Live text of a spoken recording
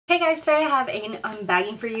Hey guys, today I have an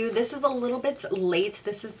unbagging for you. This is a little bit late.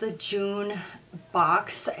 This is the June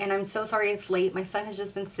box and I'm so sorry it's late. My son has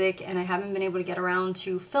just been sick and I haven't been able to get around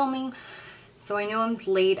to filming. So I know I'm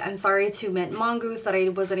late. I'm sorry to mintMONGOOSE that I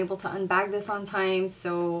wasn't able to unbag this on time.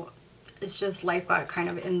 So it's just life got kind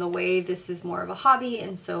of in the way. This is more of a hobby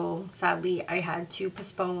and so sadly I had to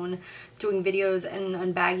postpone doing videos and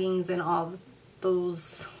unbaggings and all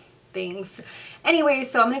those things. Anyway,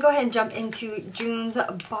 so I'm gonna go ahead and jump into June's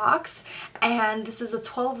box, and this is a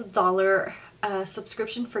 $12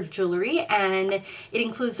 subscription for jewelry, and it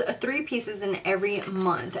includes 3 pieces in every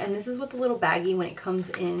month. And this is what the little baggie when it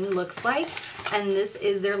comes in looks like, and this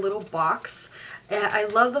is their little box. I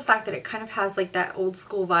love the fact that it kind of has like that old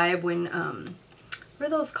school vibe when what are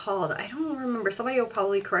those called? I don't remember. Somebody will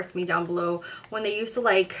probably correct me down below. When they used to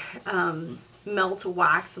like melt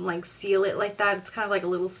wax and like seal it like that. It's kind of like a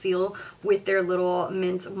little seal with their little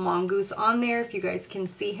mintMONGOOSE on there. If you guys can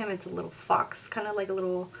see him, it's a little fox, kind of like a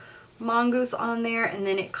little mongoose on there, and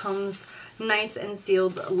then it comes nice and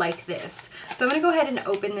sealed like this. So I'm gonna go ahead and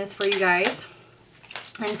open this for you guys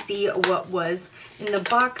and see what was in the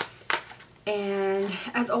box. And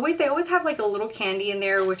as always, they always have like a little candy in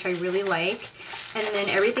there, which I really like. And then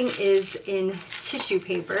everything is in tissue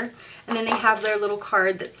paper. And then they have their little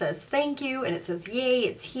card that says thank you, and it says yay,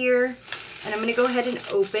 it's here. And I'm going to go ahead and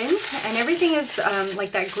open. And everything is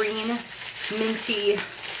like that green minty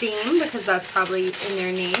theme, because that's probably in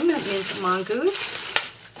their name,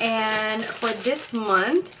 mintMONGOOSE. And for this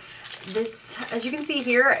month, this, as you can see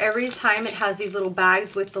here, every time it has these little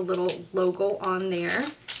bags with the little logo on there.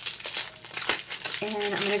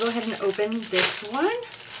 And I'm going to go ahead and open this one.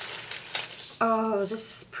 Oh, this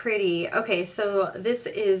is pretty. Okay, so this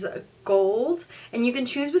is gold, and you can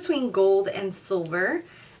choose between gold and silver,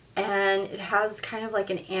 and it has kind of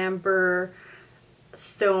like an amber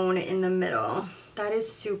stone in the middle. That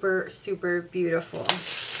is super, super beautiful.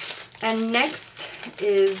 And next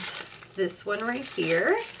is this one right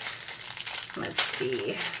here. Let's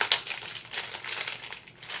see.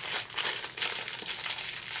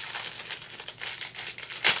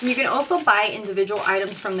 You can also buy individual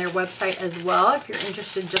items from their website as well if you're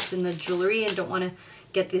interested just in the jewelry and don't want to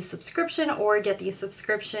get the subscription, or get the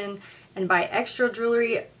subscription and buy extra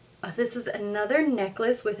jewelry. This is another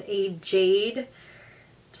necklace with a jade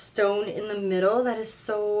stone in the middle. That is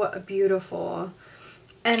so beautiful.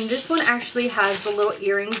 And this one actually has the little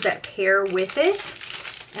earrings that pair with it.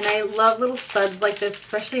 And I love little studs like this,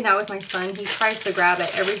 especially now with my son. He tries to grab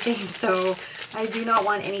at everything, so I do not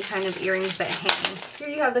want any kind of earrings that hang. Here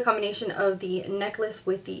you have the combination of the necklace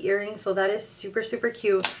with the earrings, so that is super, super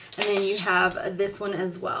cute. And then you have this one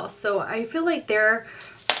as well. So I feel like their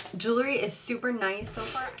jewelry is super nice so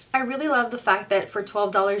far. I really love the fact that for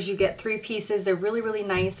 $12 you get 3 pieces. They're really, really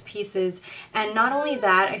nice pieces. And not only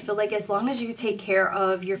that, I feel like as long as you take care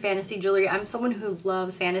of your fantasy jewelry, I'm someone who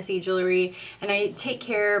loves fantasy jewelry, and I take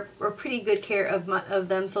care, or pretty good care of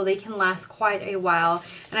them, so they can last quite a while.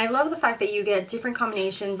 And I love the fact that you get different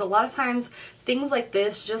combinations. A lot of times things like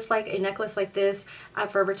this, just like a necklace like this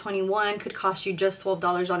at Forever 21, could cost you just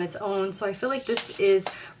 $12 on its own. So I feel like this is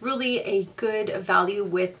really a good value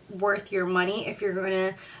worth your money if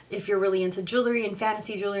you're really into jewelry and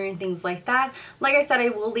fantasy jewelry and things like that. Like I said, I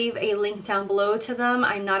will leave a link down below to them.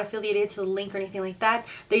 I'm not affiliated to the link or anything like that.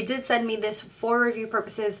 They did send me this for review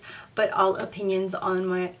purposes, but all opinions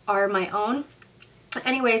are my own.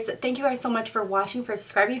 Anyways, thank you guys so much for watching, for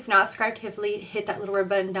subscribing. If you're not subscribed, hit that little red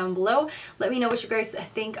button down below. Let me know what you guys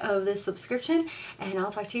think of this subscription, and I'll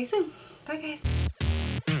talk to you soon. Bye guys.